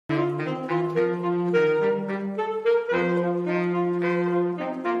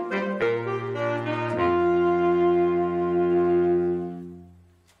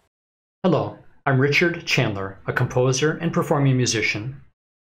I'm Richard Chandler, a composer and performing musician,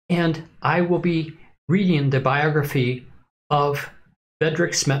 and I will be reading the biography of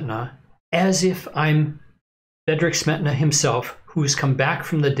Bedřich Smetana as if I'm Bedřich Smetana himself, who's come back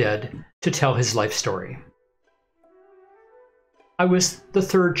from the dead to tell his life story. I was the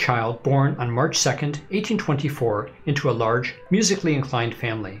third child born on March 2nd, 1824, into a large, musically inclined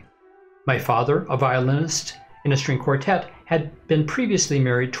family. My father, a violinist in a string quartet, had been previously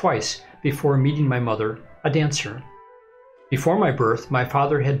married twice before meeting my mother, a dancer. Before my birth, my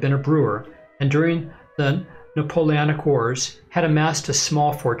father had been a brewer, and during the Napoleonic Wars had amassed a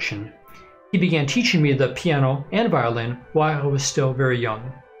small fortune. He began teaching me the piano and violin while I was still very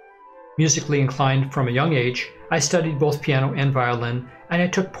young. Musically inclined from a young age, I studied both piano and violin, and I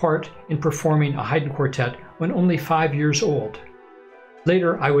took part in performing a Haydn quartet when only 5 years old.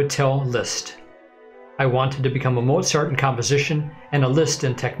 Later, I would tell Liszt. I wanted to become a Mozart in composition and a Liszt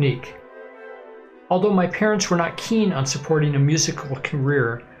in technique. Although my parents were not keen on supporting a musical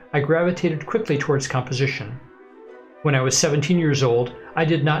career, I gravitated quickly towards composition. When I was 17 years old, I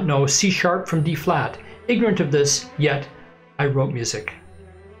did not know C# from D flat. Ignorant of this, yet I wrote music.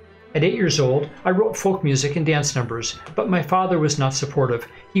 At 8 years old, I wrote folk music and dance numbers, but my father was not supportive.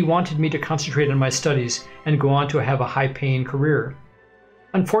 He wanted me to concentrate on my studies and go on to have a high-paying career.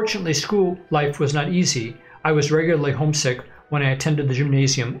 Unfortunately, school life was not easy. I was regularly homesick when I attended the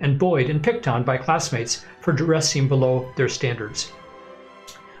gymnasium and bullied and picked on by classmates for dressing below their standards.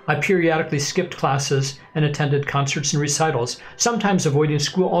 I periodically skipped classes and attended concerts and recitals, sometimes avoiding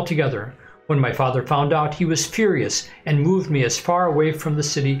school altogether. When my father found out, he was furious and moved me as far away from the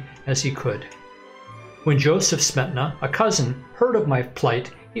city as he could. When Joseph Smetana, a cousin, heard of my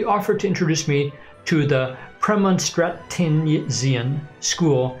plight, he offered to introduce me to the Premonstratensian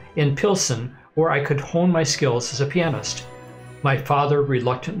school in Pilsen, where I could hone my skills as a pianist. My father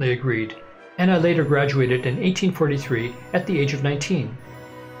reluctantly agreed, and I later graduated in 1843 at the age of 19.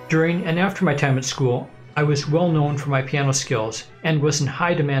 During and after my time at school, I was well known for my piano skills and was in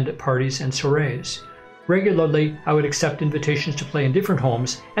high demand at parties and soirees. Regularly, I would accept invitations to play in different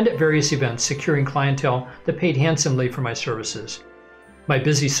homes and at various events, securing clientele that paid handsomely for my services. My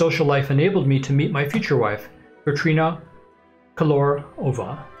busy social life enabled me to meet my future wife, Katrina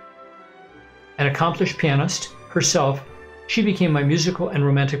Kolorova. An accomplished pianist herself, she became my musical and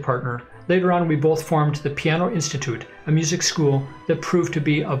romantic partner. Later on, we both formed the Piano Institute, a music school that proved to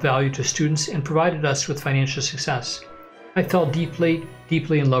be of value to students and provided us with financial success. I fell deeply,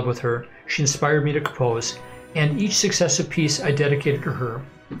 deeply in love with her. She inspired me to compose, and each successive piece I dedicated to her.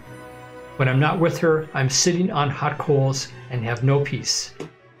 When I'm not with her, I'm sitting on hot coals and have no peace.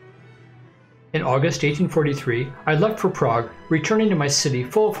 In August 1843, I left for Prague, returning to my city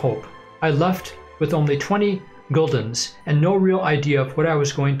full of hope. I left with only 20 guldens and no real idea of what I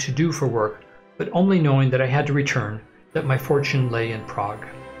was going to do for work, but only knowing that I had to return, that my fortune lay in Prague.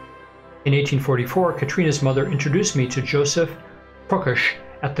 In 1844, Katrina's mother introduced me to Joseph Prokosch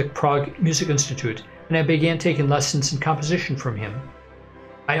at the Prague Music Institute, and I began taking lessons in composition from him.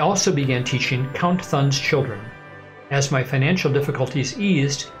 I also began teaching Count Thun's children. As my financial difficulties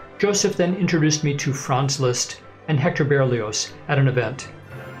eased, Joseph then introduced me to Franz Liszt and Hector Berlioz at an event.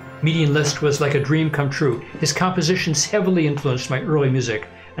 Meeting Liszt was like a dream come true. His compositions heavily influenced my early music,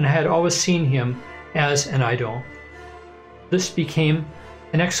 and I had always seen him as an idol. Liszt became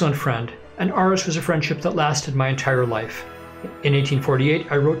an excellent friend, and ours was a friendship that lasted my entire life. In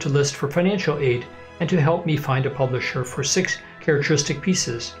 1848, I wrote to Liszt for financial aid and to help me find a publisher for 6 characteristic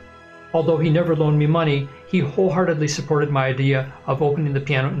pieces. Although he never loaned me money, he wholeheartedly supported my idea of opening the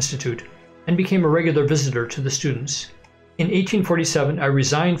Piano Institute and became a regular visitor to the students. In 1847, I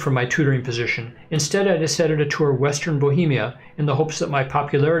resigned from my tutoring position. Instead, I decided to tour Western Bohemia in the hopes that my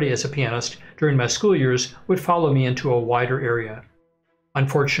popularity as a pianist during my school years would follow me into a wider area.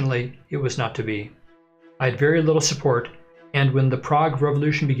 Unfortunately, it was not to be. I had very little support, and when the Prague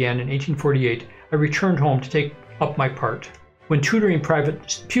Revolution began in 1848, I returned home to take up my part. When tutoring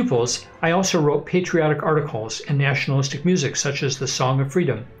private pupils, I also wrote patriotic articles and nationalistic music such as the Song of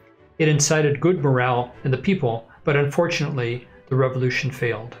Freedom. It incited good morale in the people, but unfortunately, the revolution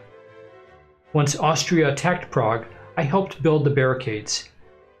failed. Once Austria attacked Prague, I helped build the barricades,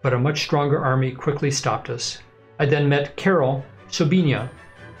 but a much stronger army quickly stopped us. I then met Karol Sobinia,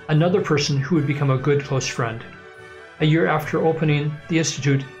 another person who would become a good close friend. A year after opening the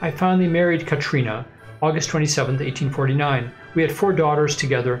institute, I finally married Katrina, August 27, 1849. We had 4 daughters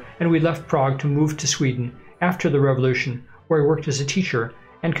together, and we left Prague to move to Sweden after the revolution, where I worked as a teacher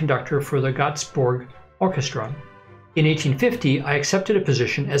and conductor for the Göteborg Orchestra. In 1850, I accepted a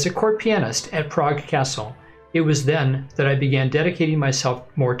position as a court pianist at Prague Castle. It was then that I began dedicating myself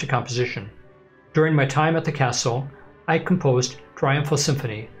more to composition. During my time at the castle, I composed Triumphal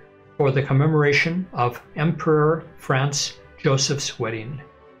Symphony for the commemoration of Emperor Franz Joseph's wedding,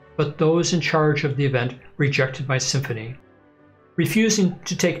 but those in charge of the event rejected my symphony. Refusing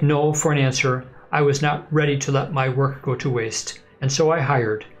to take no for an answer, I was not ready to let my work go to waste, and so I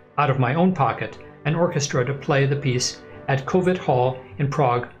hired, out of my own pocket, an orchestra to play the piece at Kovit Hall in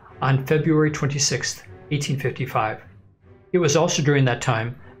Prague on February 26, 1855. It was also during that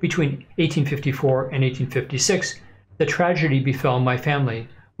time, between 1854 and 1856, that tragedy befell my family.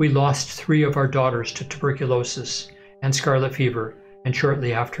 We lost 3 of our daughters to tuberculosis and scarlet fever, and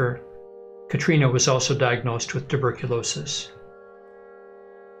shortly after, Katrina was also diagnosed with tuberculosis.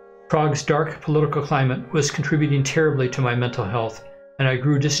 Prague's dark political climate was contributing terribly to my mental health, and I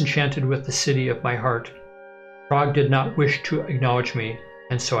grew disenchanted with the city of my heart. Prague did not wish to acknowledge me,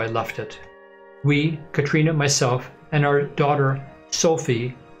 and so I left it. We, Katrina, myself, and our daughter,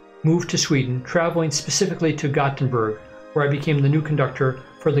 Sophie, moved to Sweden, traveling specifically to Gothenburg, where I became the new conductor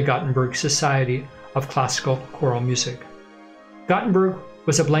for the Gothenburg Society of Classical Choral Music. Gothenburg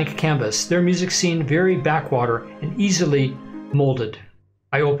was a blank canvas, their music scene very backwater and easily molded.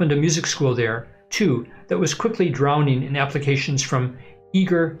 I opened a music school there, too, that was quickly drowning in applications from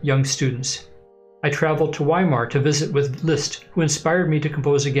eager young students. I traveled to Weimar to visit with Liszt, who inspired me to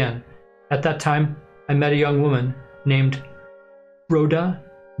compose again. At that time, I met a young woman named Rhoda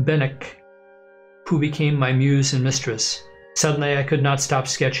Bennick, who became my muse and mistress. Suddenly, I could not stop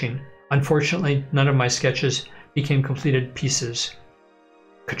sketching. Unfortunately, none of my sketches became completed pieces.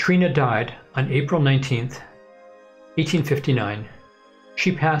 Katrina died on April 19, 1859.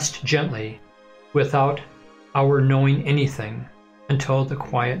 She passed gently, without our knowing anything, until the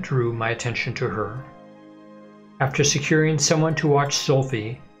quiet drew my attention to her. After securing someone to watch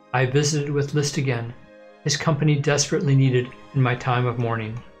Sophie, I visited with Liszt again, his company desperately needed in my time of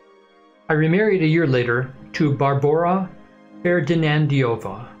mourning. I remarried a year later to Barbora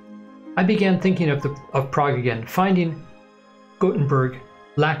Ferdinandiova. I began thinking of Prague again, finding Gothenburg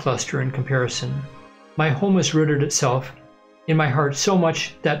lackluster in comparison. My home has rooted itself in my heart so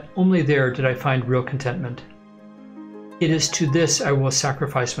much that only there did I find real contentment. It is to this I will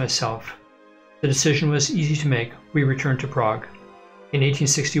sacrifice myself. The decision was easy to make. We returned to Prague. In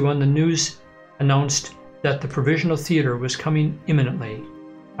 1861, the news announced that the Provisional Theatre was coming imminently.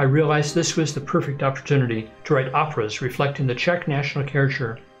 I realized this was the perfect opportunity to write operas reflecting the Czech national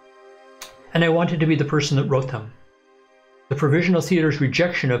character, and I wanted to be the person that wrote them. The Provisional Theatre's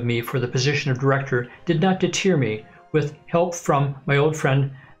rejection of me for the position of director did not deter me. With help from my old friend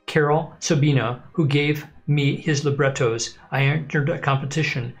Karel Sabina, who gave me his librettos, I entered a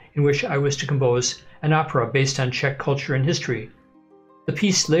competition in which I was to compose an opera based on Czech culture and history. The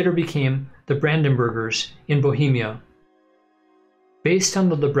piece later became The Brandenburgers in Bohemia. Based on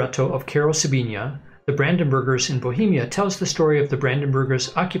the libretto of Karel Sabina, The Brandenburgers in Bohemia tells the story of the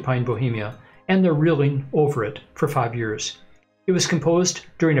Brandenburgers occupying Bohemia and their ruling over it for 5 years. It was composed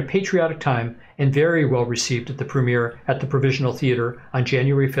during a patriotic time and very well received at the premiere at the Provisional Theatre on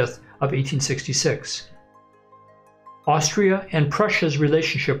January 5th of 1866. Austria and Prussia's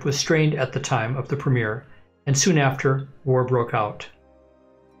relationship was strained at the time of the premiere, and soon after, war broke out.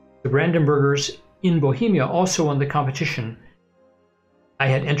 The Brandenburgers in Bohemia also won the competition I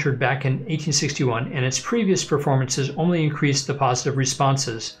had entered back in 1861, and its previous performances only increased the positive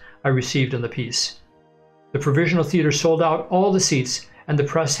responses I received on the piece. The Provisional Theatre sold out all the seats, and the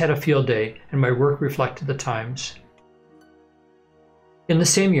press had a field day, and my work reflected the times. In the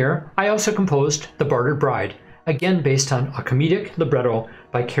same year, I also composed The Bartered Bride, again based on a comedic libretto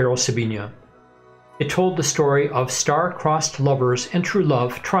by Karel Sabina. It told the story of star-crossed lovers and true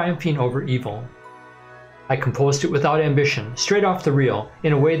love triumphing over evil. I composed it without ambition, straight off the reel,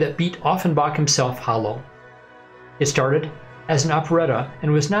 in a way that beat Offenbach himself hollow. It started as an operetta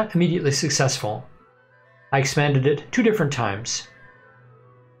and was not immediately successful. I expanded it 2 different times.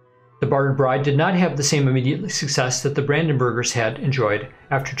 The Bartered Bride did not have the same immediate success that the Brandenburgers had enjoyed.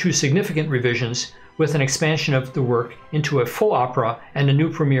 After 2 significant revisions, with an expansion of the work into a full opera and a new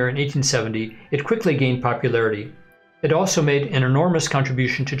premiere in 1870, it quickly gained popularity. It also made an enormous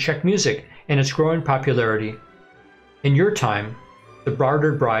contribution to Czech music and its growing popularity. In your time, The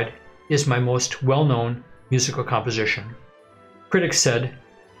Bartered Bride is my most well-known musical composition. Critics said,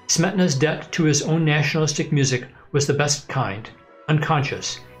 Smetana's debt to his own nationalistic music was the best kind,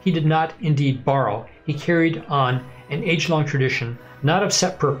 unconscious. He did not indeed borrow, he carried on an age-long tradition, not of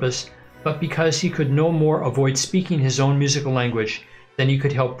set purpose, but because he could no more avoid speaking his own musical language than he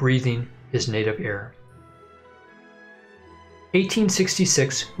could help breathing his native air.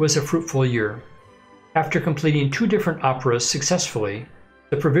 1866 was a fruitful year. After completing 2 different operas successfully,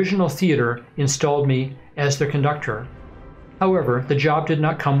 The Provisional Theater installed me as their conductor. However, the job did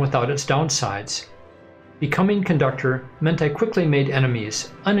not come without its downsides. Becoming conductor meant I quickly made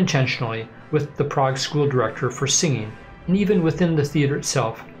enemies, unintentionally, with the Prague school director for singing, and even within the theater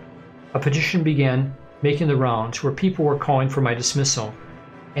itself. A petition began making the rounds where people were calling for my dismissal,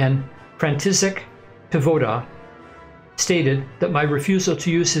 and František Pivoda stated that my refusal to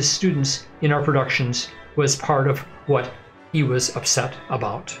use his students in our productions was part of what he was upset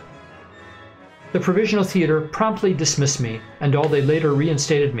about. The Provisional Theater promptly dismissed me, and although they later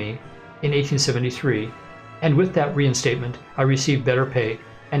reinstated me in 1873, and with that reinstatement I received better pay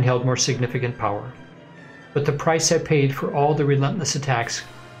and held more significant power. But the price I paid for all the relentless attacks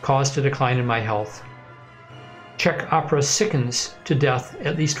caused a decline in my health. Czech opera sickens to death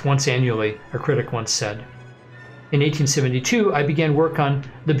at least once annually, a critic once said. In 1872, I began work on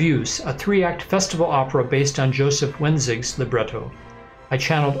The Buse, a three-act festival opera based on Joseph Wenzig's libretto. I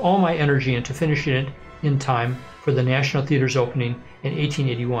channeled all my energy into finishing it in time for the National Theater's opening in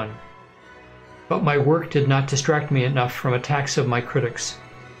 1881. But my work did not distract me enough from attacks of my critics.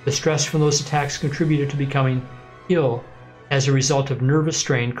 The stress from those attacks contributed to becoming ill as a result of nervous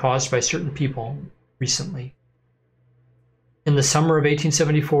strain caused by certain people recently. In the summer of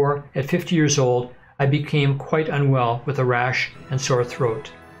 1874, at 50 years old, I became quite unwell with a rash and sore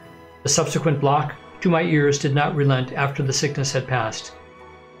throat. The subsequent block to my ears did not relent after the sickness had passed.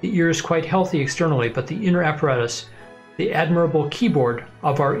 The ear is quite healthy externally, but the inner apparatus, the admirable keyboard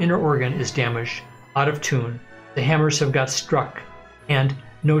of our inner organ, is damaged, out of tune. The hammers have got struck, and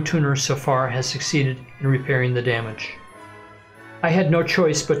no tuner so far has succeeded in repairing the damage. I had no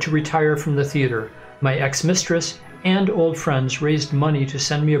choice but to retire from the theater. My ex-mistress and old friends raised money to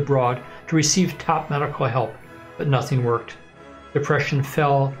send me abroad to receive top medical help, but nothing worked. Depression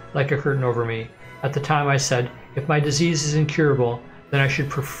fell like a curtain over me. At the time I said, if my disease is incurable, then I should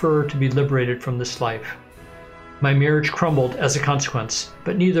prefer to be liberated from this life. My marriage crumbled as a consequence,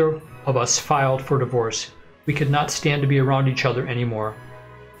 but neither of us filed for divorce. We could not stand to be around each other anymore.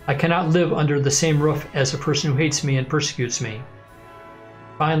 I cannot live under the same roof as a person who hates me and persecutes me.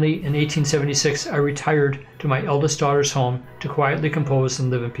 Finally, in 1876, I retired to my eldest daughter's home to quietly compose and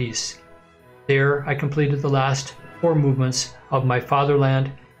live in peace. There, I completed the last 4 movements of my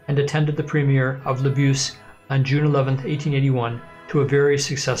Fatherland and attended the premiere of Le Buse on June 11, 1881, to a very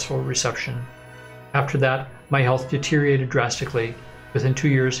successful reception. After that, my health deteriorated drastically. Within 2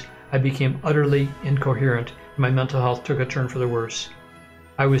 years, I became utterly incoherent, and my mental health took a turn for the worse.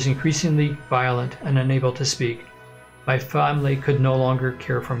 I was increasingly violent and unable to speak. My family could no longer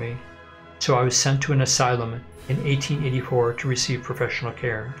care for me, so I was sent to an asylum in 1884 to receive professional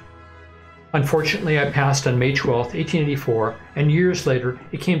care. Unfortunately, I passed on May 12, 1884, and years later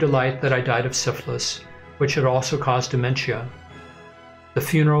it came to light that I died of syphilis, which had also caused dementia. The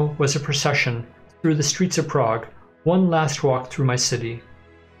funeral was a procession through the streets of Prague, one last walk through my city.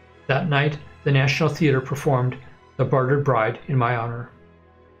 That night, the National Theater performed The Bartered Bride in my honor.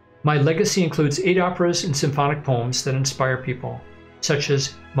 My legacy includes 8 operas and symphonic poems that inspire people, such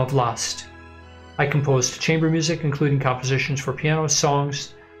as Ma Vlast. I composed chamber music, including compositions for piano,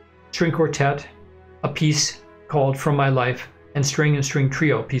 songs, string quartet, a piece called From My Life, and string and string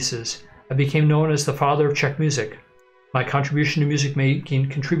trio pieces. I became known as the father of Czech music. My contribution to music making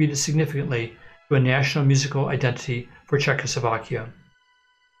contributed significantly to a national musical identity for Czechoslovakia.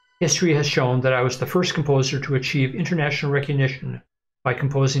 History has shown that I was the first composer to achieve international recognition by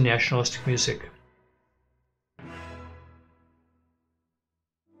composing nationalistic music.